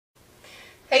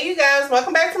Hey you guys,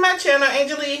 welcome back to my channel.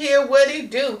 Angela here, what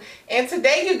it do? And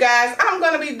today you guys, I'm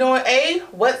going to be doing a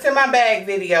what's in my bag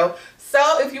video. So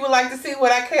if you would like to see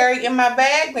what I carry in my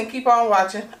bag, then keep on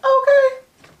watching. Okay.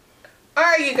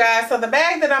 Alright you guys, so the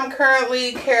bag that I'm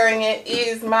currently carrying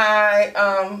is my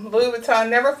Louis Vuitton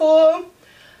Neverfull.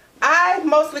 I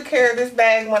mostly carry this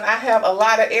bag when I have a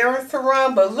lot of errands to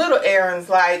run, but little errands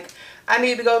like I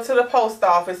need to go to the post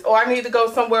office, or I need to go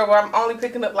somewhere where I'm only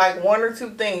picking up like one or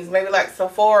two things, maybe like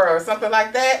Sephora or something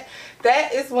like that.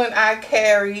 That is when I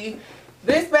carry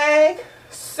this bag.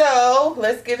 So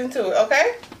let's get into it,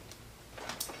 okay?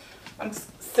 I'm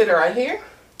just sitting right here.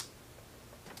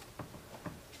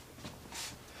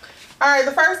 Alright,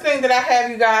 the first thing that I have,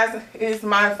 you guys, is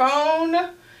my phone.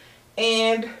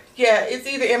 And yeah, it's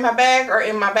either in my bag or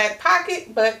in my back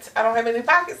pocket, but I don't have any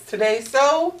pockets today,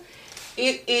 so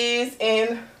it is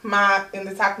in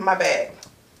the top of my bag.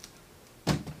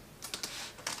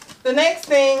 The next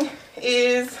thing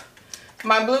is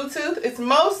my Bluetooth. It's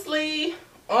mostly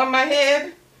on my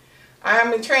head.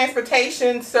 I'm in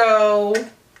transportation, so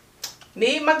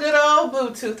need my good old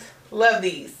Bluetooth. Love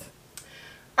these.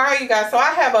 Alright you guys, so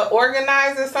I have an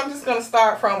organizer, so I'm just going to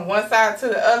start from one side to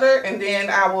the other, and then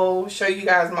I will show you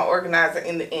guys my organizer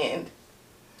in the end.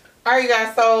 Alright you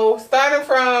guys, so starting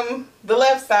from the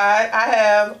left side, I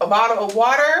have a bottle of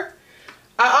water.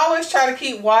 I always try to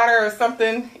keep water or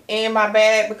something in my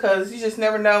bag because you just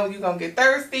never know when you're going to get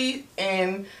thirsty,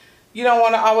 and you don't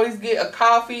want to always get a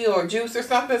coffee or juice or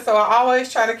something, so I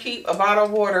always try to keep a bottle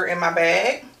of water in my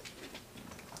bag.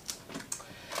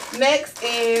 Next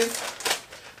is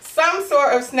some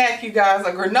sort of snack, you guys,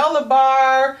 a granola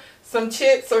bar, some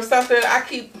chips or something. I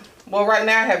keep, well right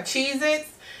now I have Cheez-Its.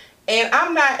 And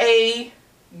I'm not a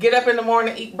get up in the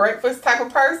morning, eat breakfast type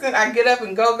of person. I get up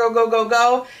and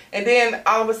go. And then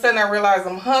all of a sudden I realize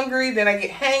I'm hungry. Then I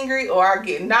get hangry or I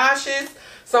get nauseous.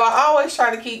 So I always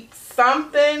try to keep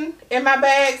something in my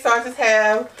bag. So I just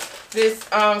have this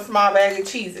small bag of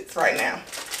Cheez-Its right now.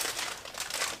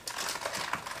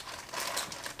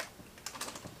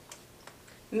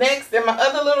 Next, in my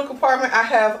other little compartment, I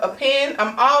have a pen.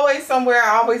 I'm always somewhere.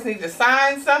 I always need to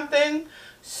sign something.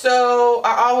 So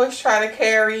I always try to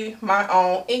carry my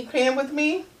own ink pen with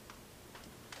me.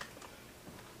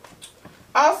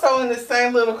 Also in the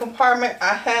same little compartment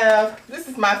I have, this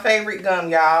is my favorite gum,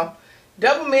 y'all.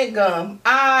 Double mint gum.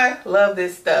 I love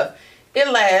this stuff. It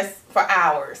lasts for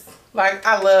hours. Like,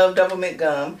 I love double mint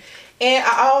gum. And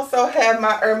I also have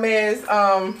my Hermes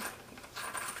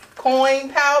coin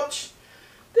pouch.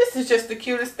 This is just the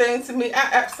cutest thing to me. I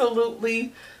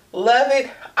absolutely love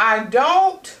it. I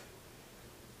don't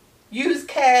use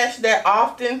cash that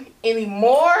often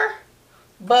anymore,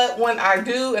 but when I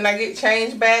do and I get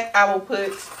change back, I will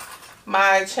put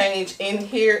my change in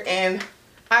here, and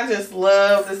I just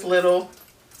love this little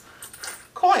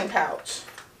coin pouch.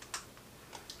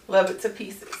 Love it to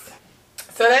pieces.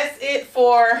 So that's it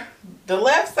for the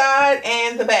left side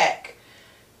and the back.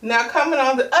 Now coming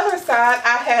on the other side,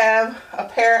 I have a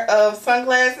pair of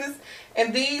sunglasses,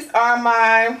 and these are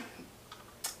my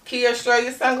Key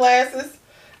Australia sunglasses.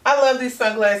 I love these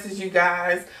sunglasses, you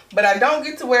guys, but I don't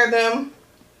get to wear them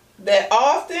that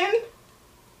often.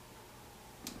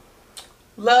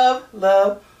 Love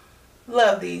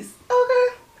these.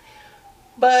 Okay.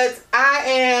 But I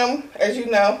am, as you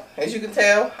know, as you can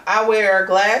tell, I wear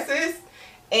glasses,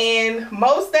 and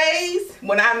most days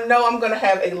when I know I'm going to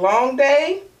have a long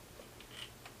day,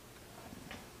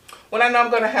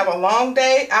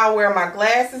 I'll wear my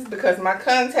glasses because my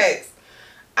contacts,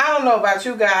 I don't know about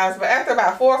you guys, but after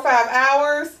about 4 or 5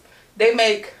 hours, they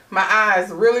make my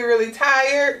eyes really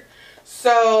tired.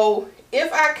 So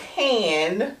if I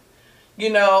can, you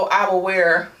know, I will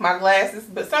wear my glasses.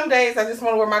 But some days I just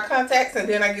want to wear my contacts, and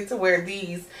then I get to wear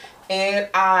these. And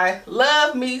I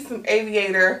love me some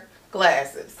aviator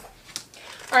glasses.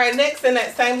 Alright, next in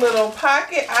that same little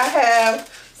pocket, I have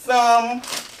some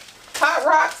Hot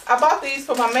Rocks. I bought these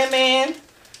for my man,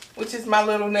 which is my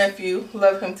little nephew.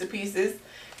 Love him to pieces.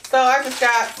 So I just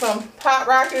got some Pop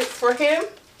Rockets for him.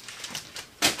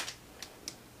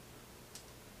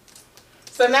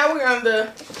 So now we're on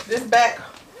this back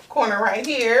corner right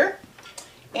here.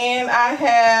 And I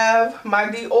have my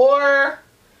Dior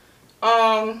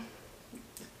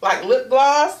like lip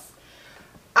gloss.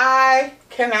 I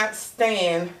cannot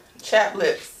stand chapped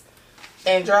lips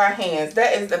and dry hands.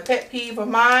 That is the pet peeve of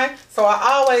mine. So I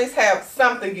always have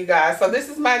something, you guys. So this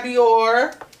is my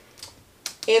Dior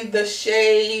in the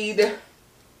shade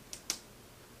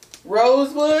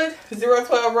Rosewood,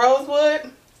 012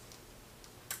 Rosewood.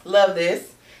 Love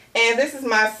this. And this is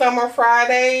my Summer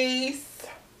Fridays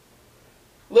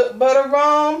lip butter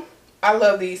balm. I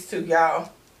love these two, y'all.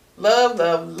 Love,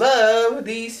 love, love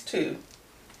these two.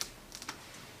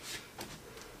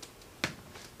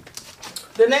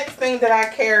 The next thing that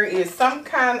I carry is some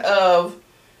kind of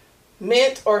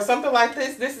mint or something like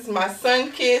this. This is my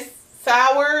Sun-Kissed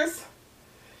Sours.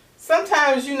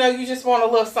 Sometimes, you know, you just want a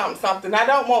little something. I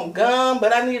don't want gum,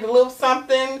 but I need a little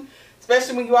something,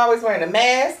 especially when you're always wearing a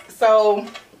mask. So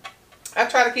I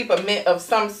try to keep a mint of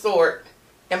some sort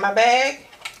in my bag.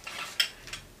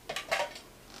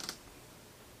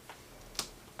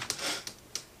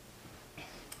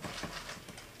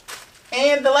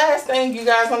 And the last thing, you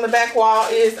guys, on the back wall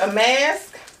is a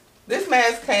mask. This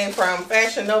mask came from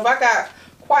Fashion Nova. I got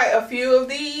quite a few of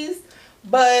these,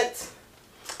 but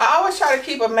I always try to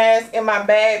keep a mask in my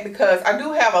bag because I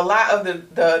do have a lot of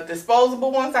the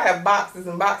disposable ones. I have boxes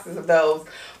and boxes of those.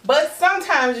 But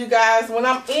sometimes, you guys, when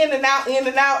I'm in and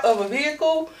out of a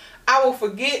vehicle, I will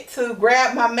forget to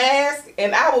grab my mask,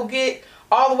 and I will get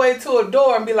all the way to a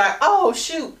door and be like, oh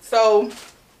shoot. So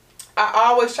I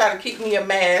always try to keep me a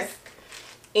mask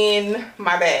in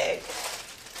my bag.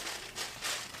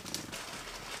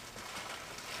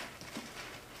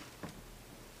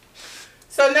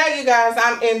 So now, you guys,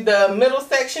 I'm in the middle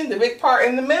section, the big part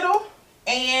in the middle,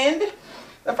 and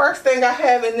the first thing I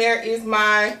have in there is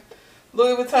my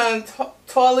Louis Vuitton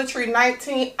Toiletry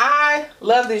 19. I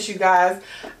love this, you guys.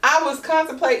 I was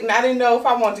contemplating, I didn't know if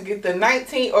I wanted to get the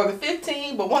 19 or the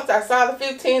 15, but once I saw the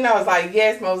 15, I was like,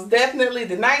 yes, most definitely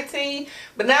the 19.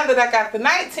 But now that I got the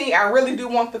 19, I really do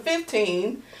want the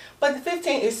 15. But the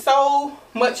 15 is so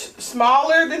much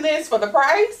smaller than this for the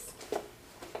price.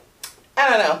 I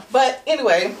don't know. But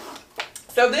anyway,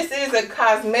 so this is a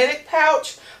cosmetic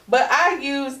pouch, but I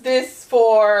use this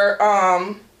for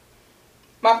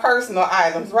my personal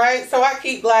items, right? So I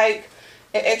keep like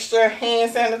an extra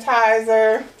hand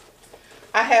sanitizer.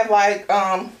 I have like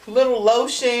little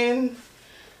lotion.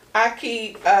 I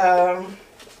keep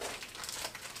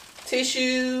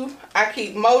tissue. I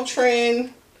keep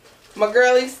Motrin, my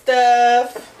girly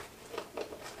stuff.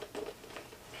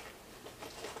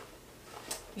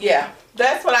 Yeah,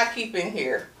 that's what I keep in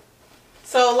here.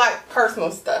 So like personal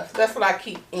stuff, that's what I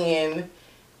keep in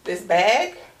this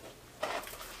bag.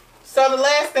 So the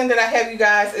last thing that I have, you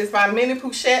guys, is my mini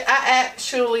pochette. I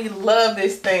actually love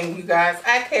this thing, you guys.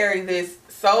 I carry this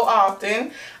so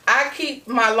often. I keep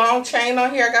my long chain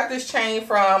on here. I got this chain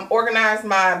from Organize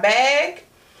My Bag.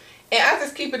 And I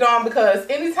just keep it on because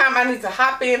anytime I need to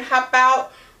hop in, hop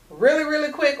out really,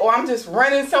 really quick, or I'm just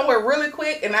running somewhere really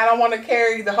quick and I don't want to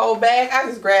carry the whole bag, I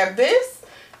just grab this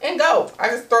and go. I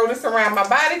just throw this around my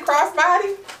body,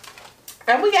 crossbody,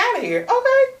 and we out of here.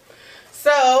 Okay.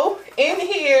 So in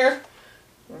here,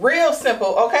 real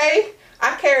simple, okay?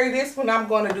 I carry this when I'm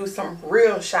going to do some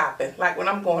real shopping, like when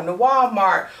I'm going to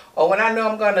Walmart, or when I know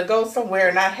I'm going to go somewhere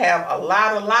and I have a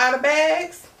lot of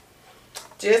bags.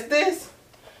 Just this.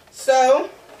 So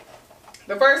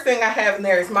the first thing I have in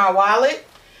there is my wallet.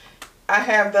 I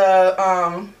have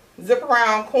the zip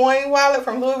around coin wallet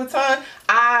from Louis Vuitton.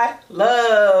 I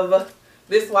love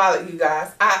this wallet, you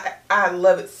guys. I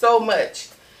love it so much.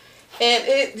 And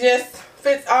it just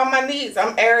fits all my needs.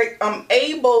 I'm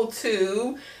able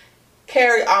to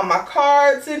carry all my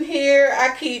cards in here.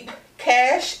 I keep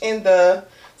cash in the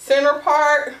center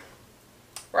part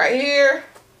right here.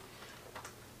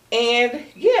 And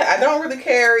yeah, I don't really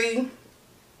carry,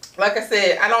 like I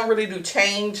said, I don't really do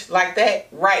change like that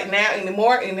right now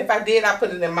anymore. And if I did, I put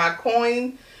it in my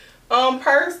coin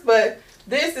purse. But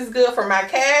this is good for my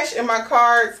cash and my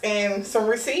cards and some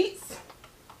receipts.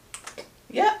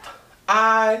 Yep,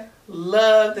 I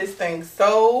love this thing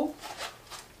so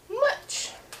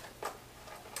much.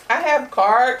 I have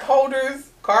card holders,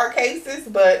 card cases,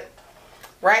 but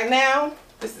right now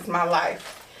this is my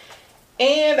life.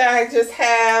 And I just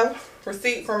have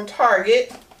receipt from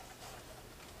Target.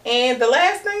 And the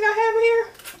last thing I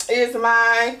have here is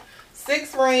my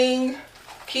 6-ring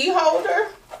key holder.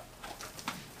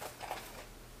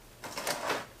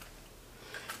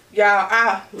 Y'all,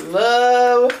 I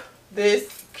love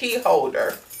this key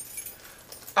holder.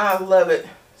 I love it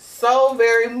so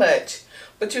very much.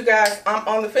 But you guys, I'm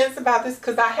on the fence about this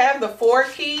because I have the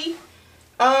 4-key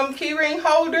key ring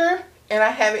holder and I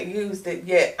haven't used it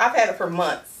yet. I've had it for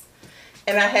months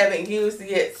and I haven't used it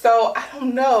yet. So I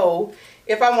don't know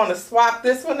if I want to swap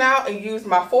this one out and use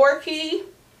my 4-key.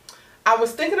 I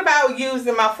was thinking about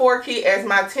using my 4-key as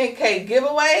my 10K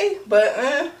giveaway, but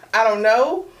I don't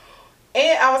know.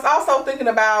 And I was also thinking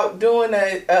about doing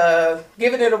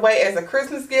giving it away as a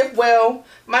Christmas gift. Well,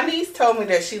 my niece told me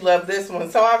that she loved this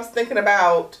one, so I was thinking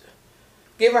about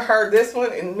giving her this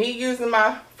one and me using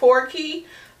my 4-key.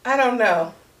 I don't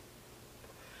know.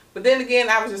 But then again,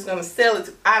 I was just going to sell it.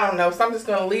 I don't know. So I'm just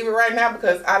going to leave it right now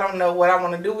because I don't know what I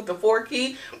want to do with the 4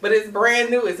 key. But it's brand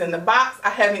new. It's in the box. I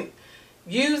haven't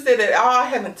used it at all. I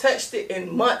haven't touched it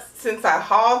in months since I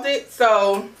hauled it.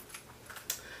 So,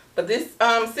 but this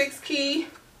 6 key,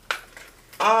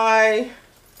 I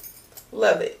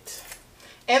love it.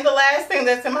 And the last thing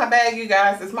that's in my bag, you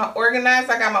guys, is my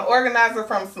organizer. I got my organizer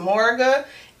from Smorga.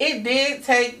 It did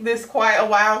take this quite a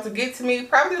while to get to me.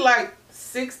 Probably like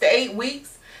 6 to 8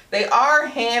 weeks. They are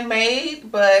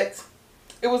handmade, but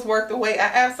it was worth the wait. I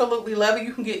absolutely love it.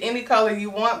 You can get any color you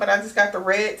want, but I just got the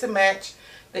red to match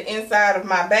the inside of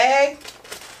my bag.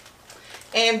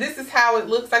 And this is how it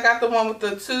looks. I got the one with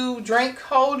the 2 drink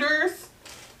holders.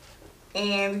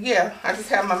 And yeah, I just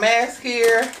have my mask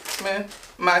here,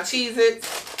 my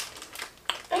Cheez-Its.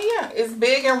 And yeah, it's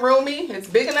big and roomy. It's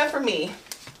big enough for me.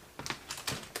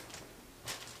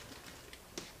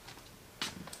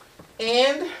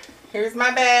 And here's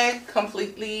my bag,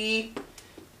 completely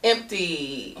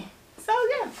empty. So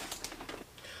yeah.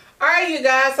 Alright, you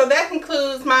guys, so that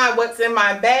concludes my what's in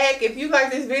my bag. If you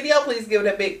like this video, please give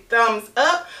it a big thumbs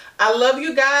up. I love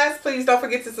you guys. Please don't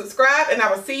forget to subscribe, and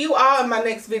I will see you all in my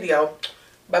next video.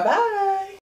 Bye-bye.